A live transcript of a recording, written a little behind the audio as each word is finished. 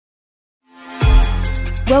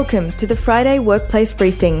Welcome to the Friday Workplace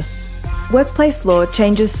Briefing. Workplace law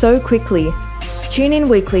changes so quickly. Tune in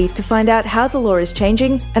weekly to find out how the law is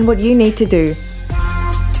changing and what you need to do.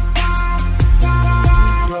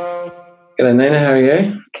 G'day Nina, how are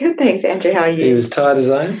you? Good, thanks, Andrew. How are you? He was tired as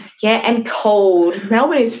I am. Yeah, and cold.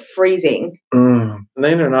 Melbourne is freezing. Nina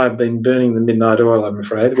and I have been burning the midnight oil, I'm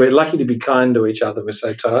afraid. We're lucky to be kind to each other. We're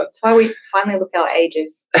so tired. That's why we finally look our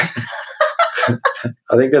ages.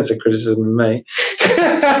 I think that's a criticism of me.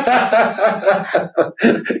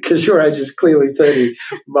 Because your age is clearly 30,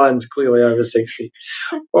 mine's clearly over 60.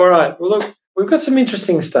 All right, well, look, we've got some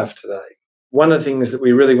interesting stuff today. One of the things that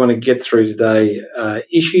we really want to get through today are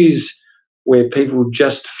issues where people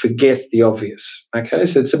just forget the obvious. Okay,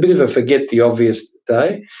 so it's a bit of a forget the obvious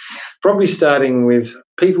day, probably starting with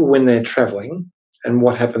people when they're travelling and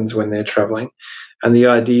what happens when they're travelling, and the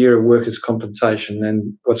idea of workers' compensation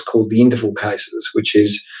and what's called the interval cases, which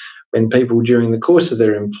is when people during the course of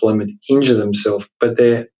their employment injure themselves, but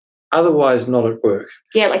they're otherwise not at work.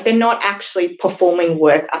 Yeah, like they're not actually performing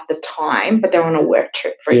work at the time, but they're on a work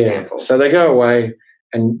trip, for example. So they go away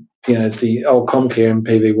and, you know, the old Comcare and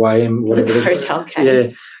PBY and whatever. The hotel case.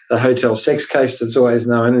 Yeah, the hotel sex case that's always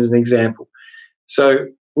known as an example. So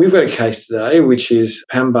we've got a case today, which is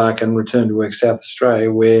Hambark and Return to Work South Australia,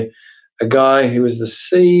 where a guy who was the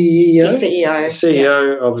CEO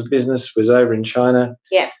of a business was over in China.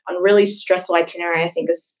 Yeah, on a really stressful itinerary, I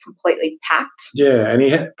think is completely packed. Yeah,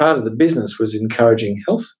 and part of the business was encouraging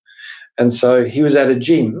health. And so he was at a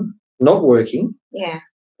gym, not working,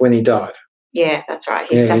 when he died. Yeah, that's right.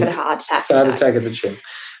 He suffered a heart attack. Heart attack at the gym.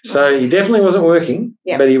 So he definitely wasn't working,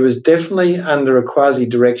 but he was definitely under a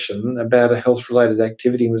quasi-direction about a health-related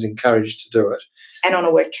activity and was encouraged to do it. And on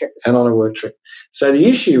a work trip. So the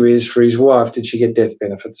issue is for his wife, did she get death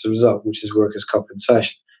benefits as a result, which is workers'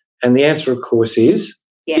 compensation? And the answer, of course, is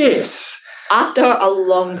yes. After a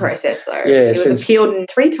long process, though. Yeah, it was appealed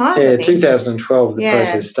 3 times, I think. 2012 the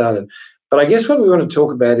process started. But I guess what we want to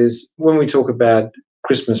talk about is when we talk about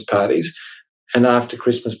Christmas parties and after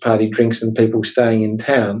Christmas party drinks and people staying in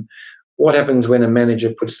town, what happens when a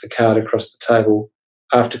manager puts the card across the table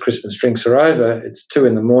after Christmas drinks are over, it's 2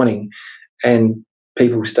 a.m, and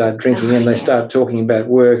people start drinking and they start talking about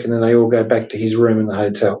work and then they all go back to his room in the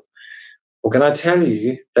hotel. Well, can I tell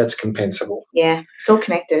you that's compensable? Yeah, it's all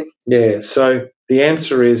connected. Yeah, so the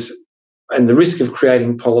answer is, and the risk of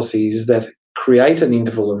creating policies that create an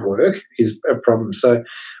interval of work is a problem. So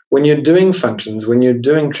when you're doing functions, when you're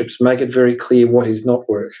doing trips, make it very clear what is not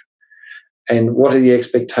work and what are the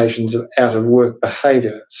expectations of out of work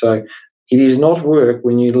behaviour. So it is not work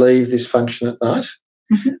when you leave this function at night.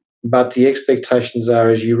 But the expectations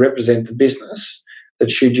are, as you represent the business,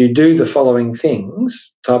 that should you do the following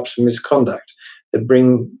things, types of misconduct that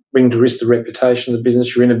bring to risk the reputation of the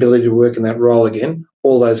business, your inability to work in that role again,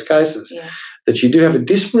 all those cases, that you do have a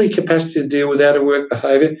disciplinary capacity to deal with out of work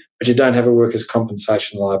behaviour, but you don't have a workers'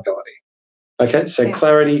 compensation liability. Okay, so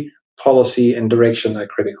clarity, policy and direction are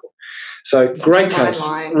critical. So great case,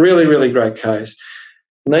 really, really great case.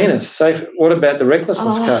 Nina, what about the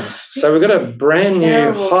recklessness case? So we've got a brand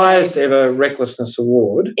new highest ever recklessness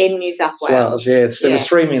award. In New South Wales. There was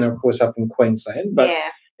 3 men, of course, up in Queensland. But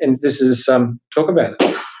and this is, talk about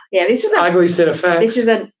it. Yeah, this is an ugly set of facts. This is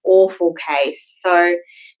an awful case. So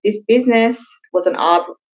this business was an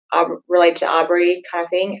related to Arbory kind of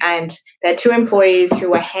thing, and there are 2 employees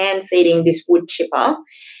who were hand feeding this wood chipper.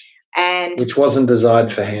 Which wasn't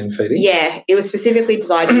designed for hand feeding. Yeah, it was specifically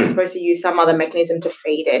designed. You were supposed to use some other mechanism to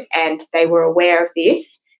feed it, and they were aware of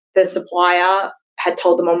this. The supplier had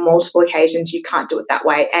told them on multiple occasions, you can't do it that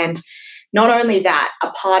way. And not only that,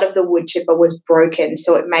 a part of the wood chipper was broken,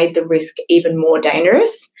 so it made the risk even more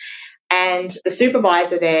dangerous. And the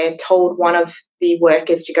supervisor there told one of the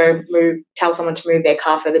workers to tell someone to move their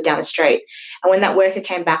car further down the street. And when that worker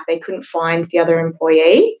came back, they couldn't find the other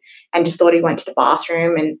employee and just thought he went to the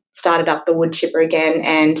bathroom and started up the wood chipper again.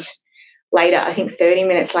 And later, I think 30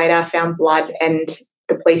 minutes later, found blood, and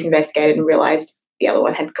the police investigated and realised the other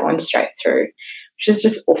one had gone straight through, which is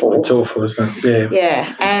just awful. It's awful, isn't it?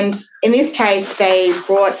 Yeah. And in this case, they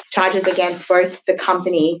brought charges against both the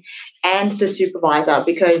company and the supervisor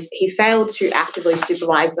because he failed to actively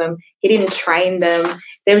supervise them. He didn't train them.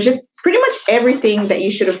 There was just pretty much everything that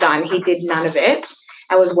you should have done. He did none of it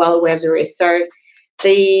and was well aware of the risk. So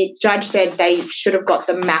the judge said they should have got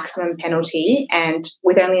the maximum penalty, and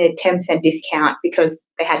with only a 10% discount because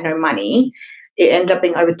they had no money, it ended up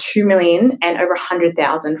being over $2 million and over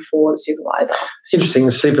 $100,000 for the supervisor. Interesting.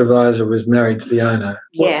 The supervisor was married to the owner.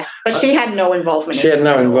 Yeah, but she had no involvement. She had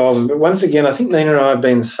no involvement. But once again, I think Nina and I have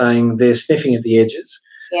been saying they're sniffing at the edges.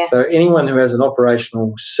 Yeah. So anyone who has an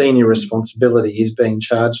operational senior responsibility is being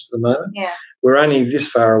charged at the moment. Yeah. We're only this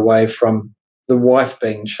far away from the wife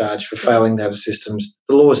being charged for failing to have systems.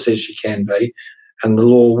 The law says she can be, and the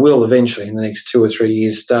law will eventually, in the next 2 or 3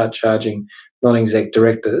 years, start charging non-exec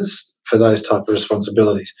directors for those type of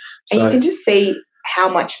responsibilities. And you can just see how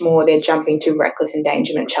much more they're jumping to reckless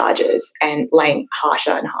endangerment charges and laying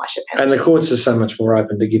harsher and harsher penalties. And the courts are so much more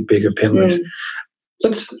open to give bigger penalties.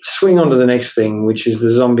 Let's swing on to the next thing, which is the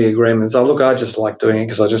zombie agreements. I just like doing it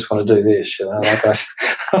because I just want to do this.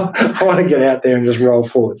 I want to get out there and just roll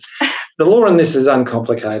forwards. The law on this is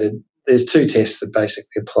uncomplicated. There's 2 tests that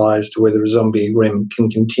basically apply as to whether a zombie agreement can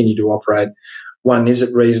continue to operate. One, is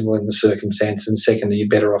it reasonable in the circumstance? And second, are you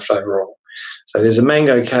better off overall? So there's a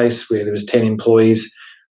Mango case where there was 10 employees.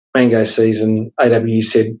 Mango season, AWU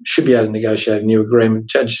said, should be able to negotiate a new agreement.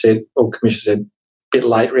 Judge said, or Commissioner said, bit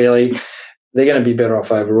late really. They're going to be better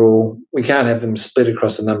off overall. We can't have them split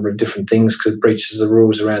across a number of different things because it breaches the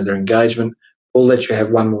rules around their engagement. We'll let you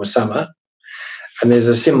have one more summer. And there's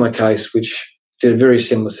a similar case which did a very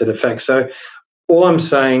similar set of facts. So all I'm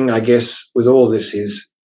saying, I guess, with all this is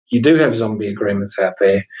you do have zombie agreements out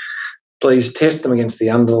there. Please test them against the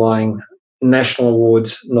underlying national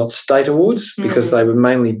awards, not state awards, because they were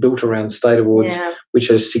mainly built around state awards, which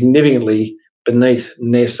are significantly beneath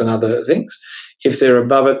NES and other things. If they're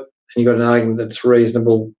above it and you've got an argument that's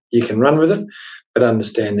reasonable, you can run with it, but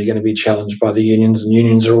understand they're going to be challenged by the unions, and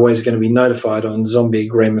unions are always going to be notified on zombie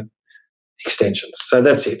agreement extensions. So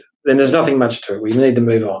that's it. Then there's nothing much to it. We need to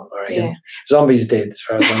move on. I reckon. Yeah. Zombie's dead as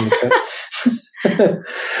far as I'm concerned.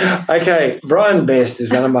 Okay, Brian Best is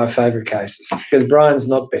one of my favourite cases because Brian's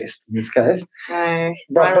not best in this case. No,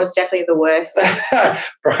 Brian was definitely the worst.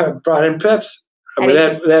 Brian, and perhaps and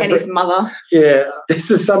his mother. Yeah,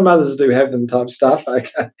 some mothers do have them type stuff.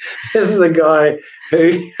 Okay, this is a guy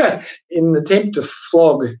who, in an attempt to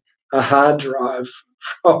flog a hard drive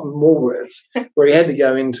from Woolworths, where he had to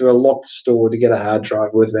go into a locked store to get a hard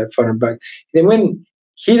drive worth about $400. Then when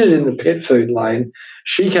hid it in the pet food lane,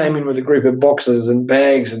 she came in with a group of boxes and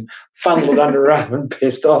bags and funneled it under her arm and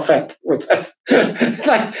pissed off at with that.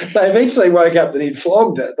 They eventually woke up that he'd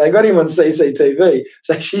flogged it. They got him on CCTV,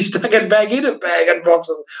 so she stuck it back in a bag and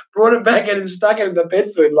boxes, brought it back in and stuck it in the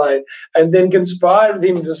pet food lane, and then conspired with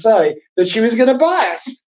him to say that she was going to buy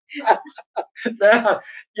it. Now,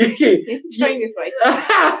 this way.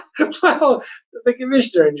 Well, the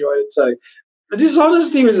commissioner enjoyed it too. The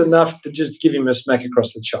dishonesty was enough to just give him a smack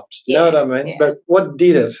across the chops. You know what I mean? Yeah. But what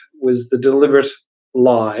did it was the deliberate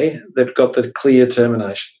lie that got the clear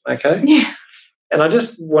termination, okay? Yeah. And I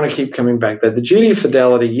just want to keep coming back that the duty of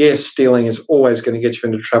fidelity, yes, stealing is always going to get you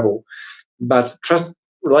into trouble, but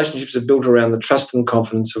relationships are built around the trust and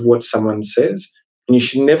confidence of what someone says, and you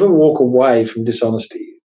should never walk away from dishonesty.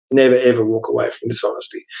 Never, ever walk away from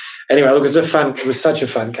dishonesty. Anyway, look, it was such a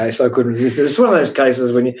fun case, I couldn't resist it. It's one of those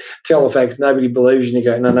cases when you tell the facts, nobody believes you, and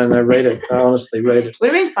you go, no, read it. No, honestly, read it.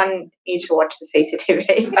 Would have been fun you to watch the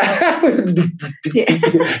CCTV.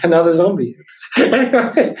 Another zombie.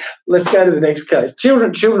 Anyway, let's go to the next case.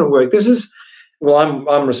 Children at work. This is, well,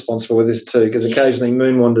 I'm responsible with this too, because occasionally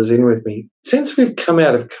Moon wanders in with me. Since we've come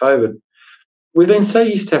out of COVID, we've been so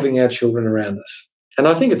used to having our children around us, and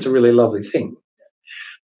I think it's a really lovely thing.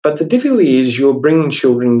 But the difficulty is you're bringing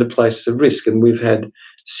children into places of risk, and we've had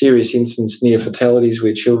serious incidents, near fatalities,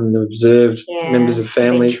 where children have observed members of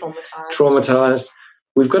family traumatised.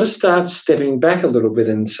 We've got to start stepping back a little bit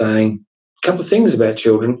and saying a couple of things about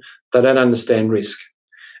children. They don't understand risk.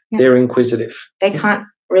 Yeah. They're inquisitive. They can't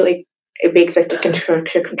really be expected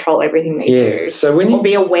to control everything they do, so or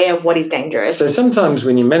be aware of what is dangerous. So sometimes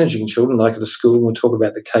when you're managing children, like at a school, and we'll talk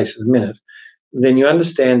about the case in a minute, then you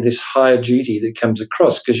understand this higher duty that comes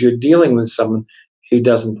across because you're dealing with someone who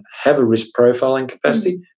doesn't have a risk profiling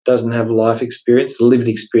capacity, doesn't have life experience, lived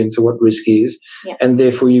experience of what risk is, and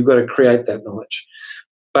therefore you've got to create that knowledge.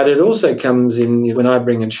 But it also comes in when I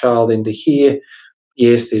bring a child into here,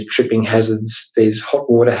 yes, there's tripping hazards, there's hot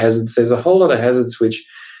water hazards, there's a whole lot of hazards which,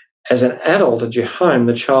 as an adult at your home,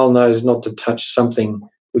 the child knows not to touch something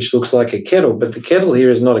which looks like a kettle, but the kettle here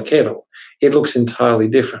is not a kettle. It looks entirely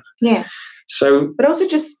different. Yeah. So, but also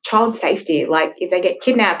just child safety, like if they get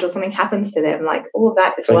kidnapped or something happens to them, like all of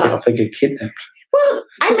that as well. If they get kidnapped. Well,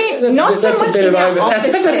 I mean, not so much in our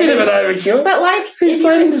offices. That's a bit of an overkill. But like, who's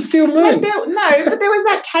planning to steal Moon? But there was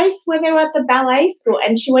that case where they were at the ballet school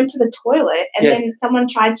and she went to the toilet and then someone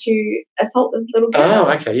tried to assault the little girl.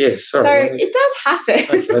 Oh, okay, yes. Sorry. So it does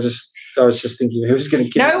happen. Okay, I was just thinking, who's going to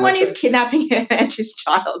kidnap? No one is kidnapping her Andrew's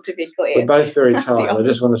child, to be clear. We're both very tired. I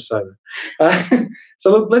just want to say that.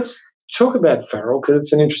 So look, let's talk about Farrell, because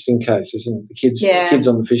it's an interesting case, isn't it? The kids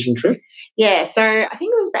on the fishing trip. Yeah, so I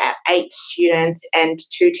think it was about 8 students and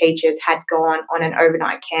 2 teachers had gone on an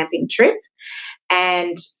overnight camping trip,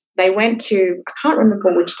 and they went to, I can't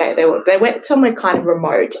remember which state they were. They went somewhere kind of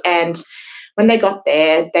remote, and when they got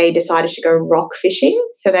there, they decided to go rock fishing.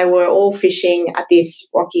 So they were all fishing at this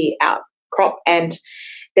rocky outcrop, and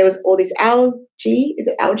there was all this algae. Is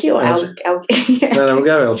it algae or algae? Yeah. No, we'll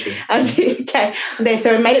go algae. Algae, okay.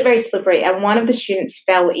 So it made it very slippery, and one of the students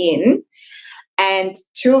fell in, and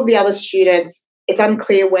 2 of the other students, it's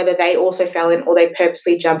unclear whether they also fell in or they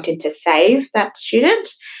purposely jumped in to save that student.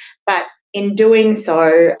 But in doing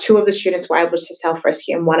so, 2 of the students were able to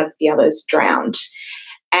self-rescue and one of the others drowned.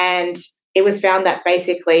 And it was found that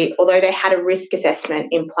basically, although they had a risk assessment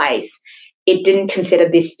in place, it didn't consider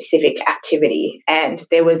this specific activity. And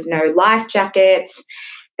there was no life jackets.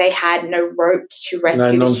 They had no rope to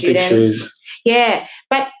rescue the students. Shoes. Yeah,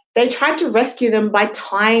 but they tried to rescue them by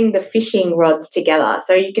tying the fishing rods together.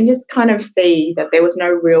 So you can just kind of see that there was no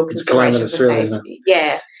real consideration for safety.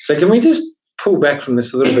 Yeah. So can we just pull back from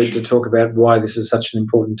this a little bit to talk about why this is such an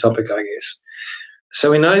important topic, I guess?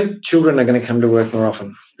 So we know children are going to come to work more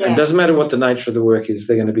often. Yeah. It doesn't matter what the nature of the work is,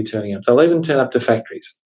 they're going to be turning up. They'll even turn up to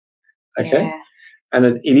factories. Okay? Yeah. And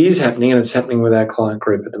it is happening, and it's happening with our client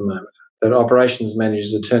group at the moment, that operations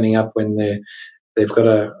managers are turning up when they've got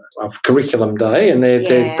a curriculum day and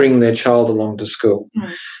they're bringing their child along to school.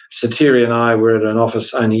 Satiri and I were at an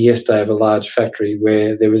office only yesterday of a large factory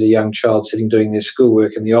where there was a young child sitting doing their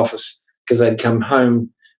schoolwork in the office because they'd come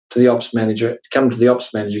to the ops manager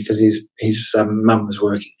because his mum was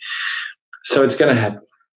working. So it's going to happen.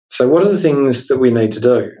 So what are the things that we need to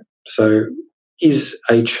do? So is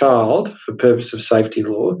a child, for purpose of safety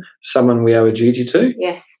law, someone we owe a duty to?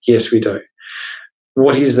 Yes. Yes, we do.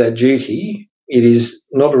 What is that duty? It is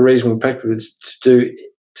not a reasonable practice to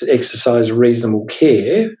exercise reasonable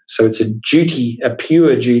care. So it's a duty, a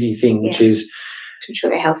pure duty thing, which is to ensure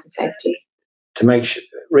their health and safety. To make sure,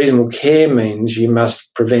 reasonable care means you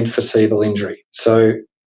must prevent foreseeable injury. So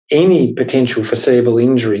any potential foreseeable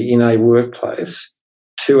injury in a workplace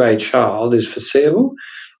to a child is foreseeable,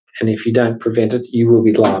 and if you don't prevent it, you will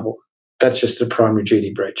be liable. That's just a primary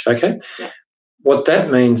duty breach, okay? Yeah. What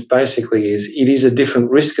that means basically is it is a different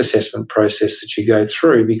risk assessment process that you go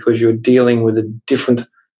through because you're dealing with a different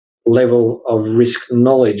level of risk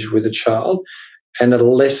knowledge with a child and a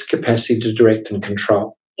less capacity to direct and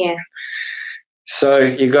control. Yeah. So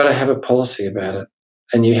you've got to have a policy about it,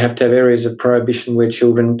 and you have to have areas of prohibition where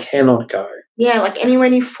children cannot go. Yeah, like anywhere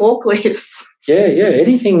near forklifts. Yeah,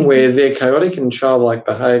 anything where they're chaotic and childlike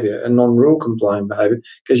behaviour and non-rule compliant behaviour,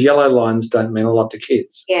 because yellow lines don't mean a lot to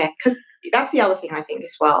kids. Yeah, because that's the other thing I think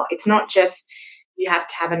as well. It's not just you have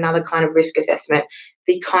to have another kind of risk assessment.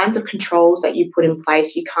 The kinds of controls that you put in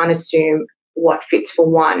place, you can't assume what fits for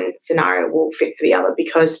one scenario will fit for the other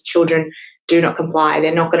because children do not comply.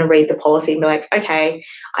 They're not going to read the policy and be like, okay,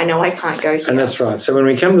 I know I can't go here. And that's right. So when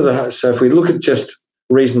we come to so if we look at just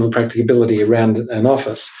reasonable practicability around an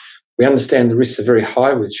office, we understand the risks are very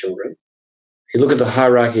high with children. If you look at the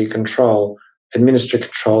hierarchy of control, administrative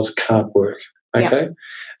controls can't work, okay? Yep.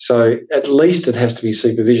 So at least it has to be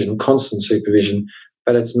supervision, constant supervision,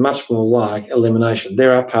 but it's much more like elimination.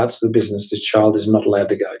 There are parts of the business this child is not allowed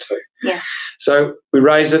to go to. Yeah. So we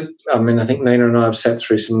raise it. I mean, I think Nina and I have sat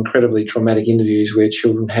through some incredibly traumatic interviews where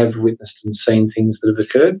children have witnessed and seen things that have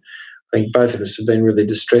occurred. I think both of us have been really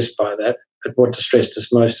distressed by that. But what distressed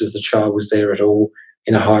us most is the child was there at all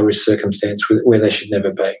in a high-risk circumstance where they should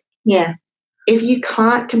never be. Yeah. If you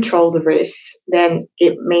can't control the risks, then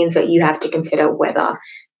it means that you have to consider whether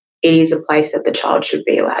it is a place that the child should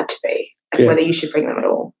be allowed to be and whether you should bring them at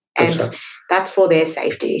all. And that's for their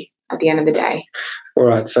safety at the end of the day. All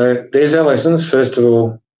right. So there's our lessons. First of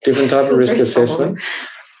all, different type of risk assessment,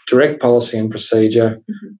 direct policy and procedure,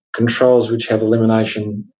 controls which have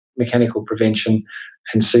elimination, mechanical prevention,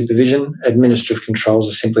 and supervision. Administrative controls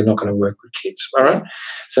are simply not going to work with kids. All right.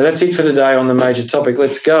 So that's it for today on the major topic.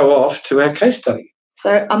 Let's go off to our case study.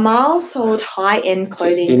 So Amal sold high-end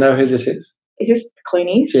clothing. Do you know who this is? Is this the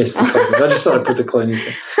Clooney's? Yes, the Clooney's. I just thought I'd put the Clooney's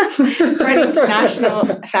in. For an international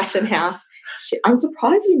fashion house. I'm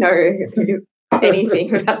surprised you know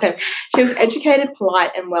anything about them. She was educated,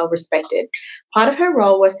 polite, and well-respected. Part of her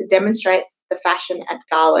role was to demonstrate the fashion at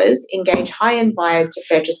galas, engage high-end buyers to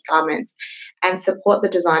purchase garments, and support the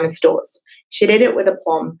designer stores. She did it with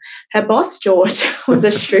aplomb. Her boss, George, was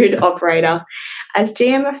a shrewd operator. As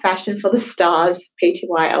GM of fashion for the Stars Pty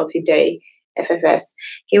Ltd, FFS.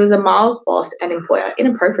 He was a Miles boss and employer.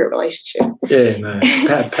 Inappropriate relationship. Yeah,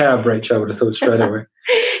 no. Power breach, I would have thought straight away.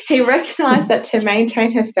 He recognised that to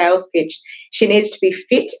maintain her sales pitch, she needed to be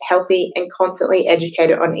fit, healthy, and constantly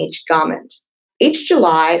educated on each garment. Each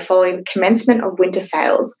July, following the commencement of winter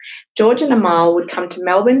sales, George and Amal would come to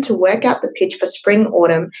Melbourne to work out the pitch for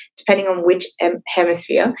spring-autumn, depending on which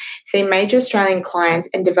hemisphere, see major Australian clients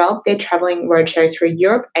and develop their travelling roadshow through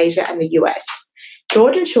Europe, Asia, and the US.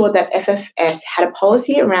 George ensured that FFS had a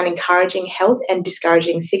policy around encouraging health and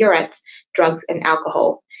discouraging cigarettes, drugs, and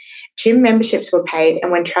alcohol. Gym memberships were paid,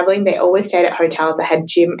 and when travelling, they always stayed at hotels that had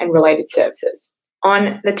gym and related services.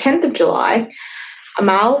 On the 10th of July,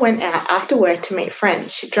 Amal went out after work to meet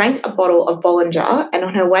friends. She drank a bottle of Bollinger and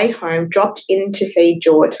on her way home dropped in to see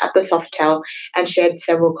George at the Sofitel and shared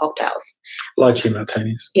several cocktails. Lychee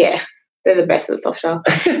martinis. Yeah, they're the best at the Sofitel.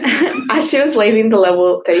 As she was leaving the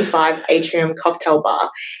level 35 atrium cocktail bar,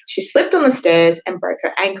 she slipped on the stairs and broke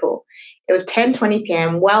her ankle. It was 10:20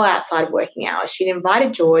 p.m, well outside of working hours. She'd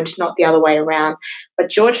invited George, not the other way around, but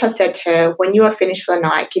George had said to her, "When you are finished for the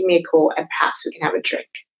night, give me a call and perhaps we can have a drink."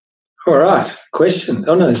 All right. Question.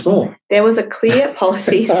 Oh, no, there's more. There was a clear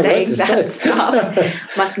policy stating that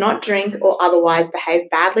staff must not drink or otherwise behave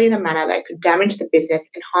badly in a manner that could damage the business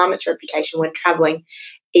and harm its reputation when travelling,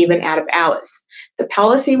 even out of hours. The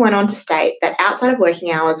policy went on to state that outside of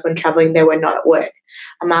working hours when travelling, they were not at work.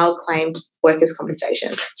 Amal claimed workers'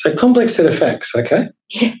 compensation. So complex set of facts, okay?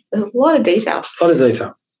 Yeah, there's a lot of detail. A lot of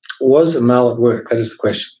detail. Was Amal at work? That is the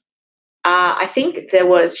question. I think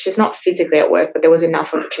she's not physically at work, but there was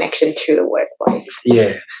enough of a connection to the workplace.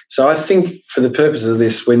 Yeah. So I think for the purposes of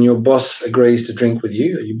this, when your boss agrees to drink with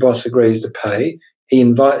you, or your boss agrees to pay,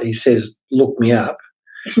 he says, "Look me up."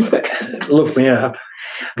 Look me up.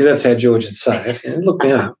 Because that's how George would say it. Yeah, look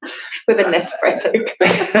me up. With an Nespresso.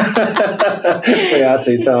 We are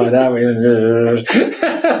too tired, aren't we?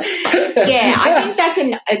 Yeah, I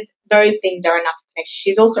think those things are enough connection.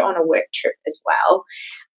 She's also on a work trip as well.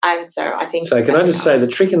 And so I think... So can I just say the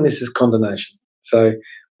trick in this is condonation. So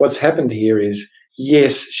what's happened here is,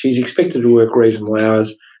 yes, she's expected to work reasonable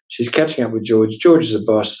hours. She's catching up with George. George is a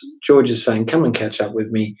boss. George is saying, "Come and catch up with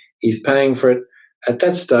me." He's paying for it. At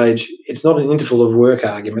that stage, it's not an interval of work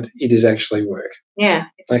argument. It is actually work. Yeah.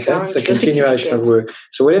 It's a continuation of work.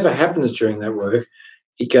 So whatever happens during that work,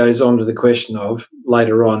 it goes on to the question of,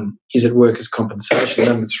 later on, is it workers' compensation?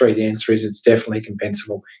 Number 3, the answer is it's definitely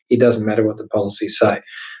compensable. It doesn't matter what the policies say.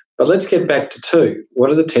 But let's get back to 2.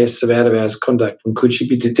 What are the tests of out-of-hours conduct, and could she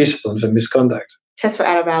be disciplined for misconduct? Tests for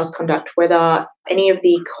out-of-hours conduct, whether any of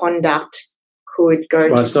the conduct could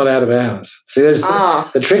go Well, it's not out of hours. See, there's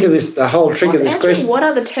the trick of this, the whole trick of this question. What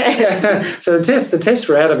are the tests? So the tests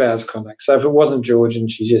were out of hours conduct. So if it wasn't George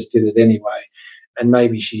and she just did it anyway, and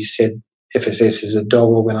maybe she said FSS is a dog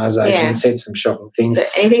organisation and said some shocking things. So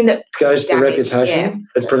anything that goes to the reputation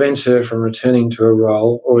that prevents her from returning to a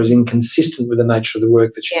role or is inconsistent with the nature of the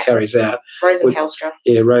work that she carries out. Rose and Telstra.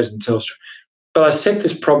 Yeah, Rose and Telstra. But I set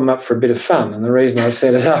this problem up for a bit of fun, and the reason I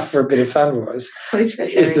set it up for a bit of fun is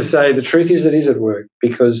to say the truth is it is at work,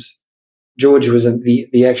 because George was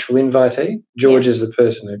the actual invitee. George is the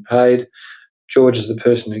person who paid. George is the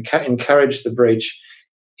person who encouraged the breach.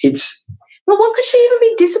 Well, what could she even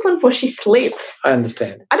be disciplined for? She slipped. I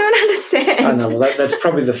understand. I don't understand. I know. Well, that's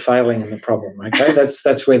probably the failing in the problem, okay?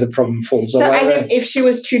 That's where the problem falls. So as in if she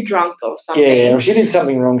was too drunk or something. Yeah, if she did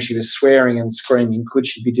something wrong, she was swearing and screaming, could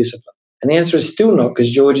she be disciplined? And the answer is still not,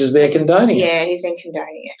 because George is there condoning it. Yeah, he's been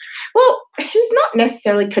condoning it. Well, he's not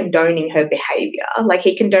necessarily condoning her behaviour. Like,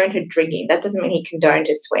 he condoned her drinking. That doesn't mean he condoned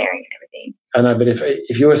her swearing and everything. I know, but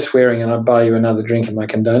if you're swearing and I buy you another drink, am I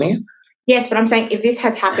condoning it? Yes, but I'm saying if this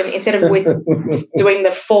has happened, instead of with doing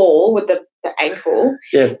the fall with the ankle,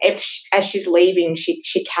 if as she's leaving,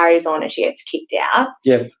 she carries on and she gets kicked out,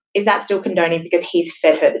 is that still condoning because he's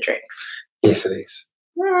fed her the drinks? Yes, it is.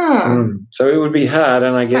 So it would be hard,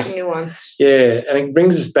 and I guess nuanced. Yeah, and it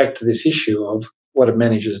brings us back to this issue of what do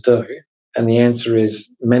managers do, and the answer is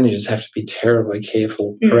managers have to be terribly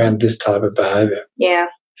careful around this type of behaviour. Yeah.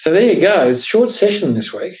 So there you go. It's a short session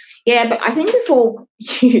this week. Yeah, but I think before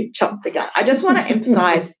you jump the gun, I just want to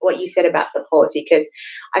emphasise what you said about the policy, because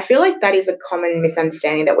I feel like that is a common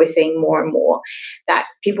misunderstanding that we're seeing more and more, that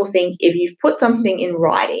people think if you've put something in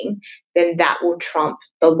writing, then that will trump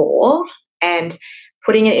the law, and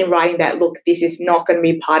putting it in writing that, look, this is not going to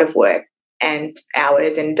be part of work and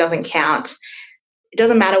hours and doesn't count. It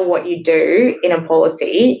doesn't matter what you do in a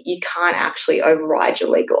policy, you can't actually override your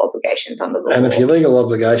legal obligations under the law. And if your legal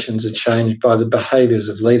obligations are changed by the behaviours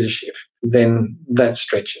of leadership, then that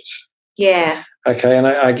stretches. Yeah. Okay, and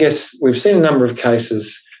I guess we've seen a number of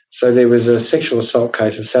cases So there was a sexual assault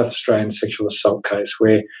case, a South Australian sexual assault case,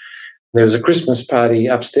 where there was a Christmas party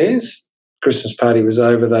upstairs. Christmas party was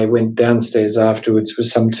over. They went downstairs afterwards. It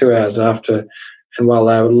was some 2 hours after, and while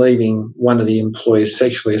they were leaving, one of the employees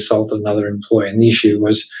sexually assaulted another employee. And the issue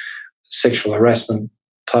was sexual harassment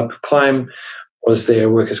type of claim. Was there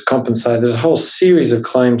workers compensated? There's a whole series of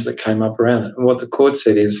claims that came up around it. And what the court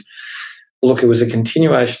said is, look, it was a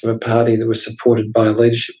continuation of a party that was supported by a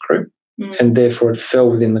leadership group, and therefore it fell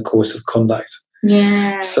within the course of conduct.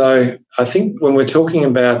 Yeah. So I think when we're talking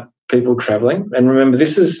about people travelling, and remember,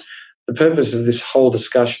 this is the purpose of this whole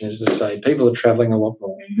discussion is to say people are travelling a lot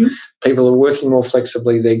more. People are working more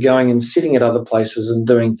flexibly. They're going and sitting at other places and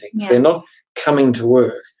doing things. Yeah. They're not coming to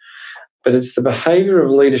work. But it's the behaviour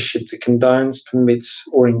of leadership that condones, permits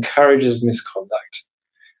or encourages misconduct,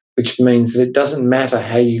 which means that it doesn't matter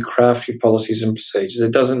how you craft your policies and procedures.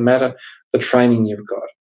 It doesn't matter the training you've got.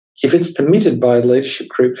 If it's permitted by a leadership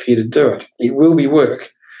group for you to do it, it will be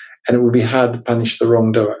work and it will be hard to punish the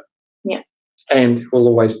wrongdoer. Yeah. And it will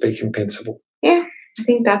always be compensable. Yeah, I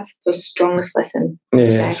think that's the strongest lesson. Yeah,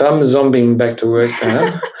 today. so I'm zombieing back to work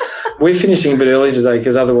now. We're finishing a bit early today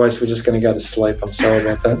because otherwise we're just going to go to sleep. I'm sorry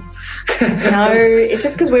about that. No, it's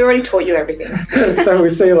just because we already taught you everything. So we'll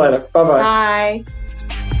see you later. Bye-bye. Bye.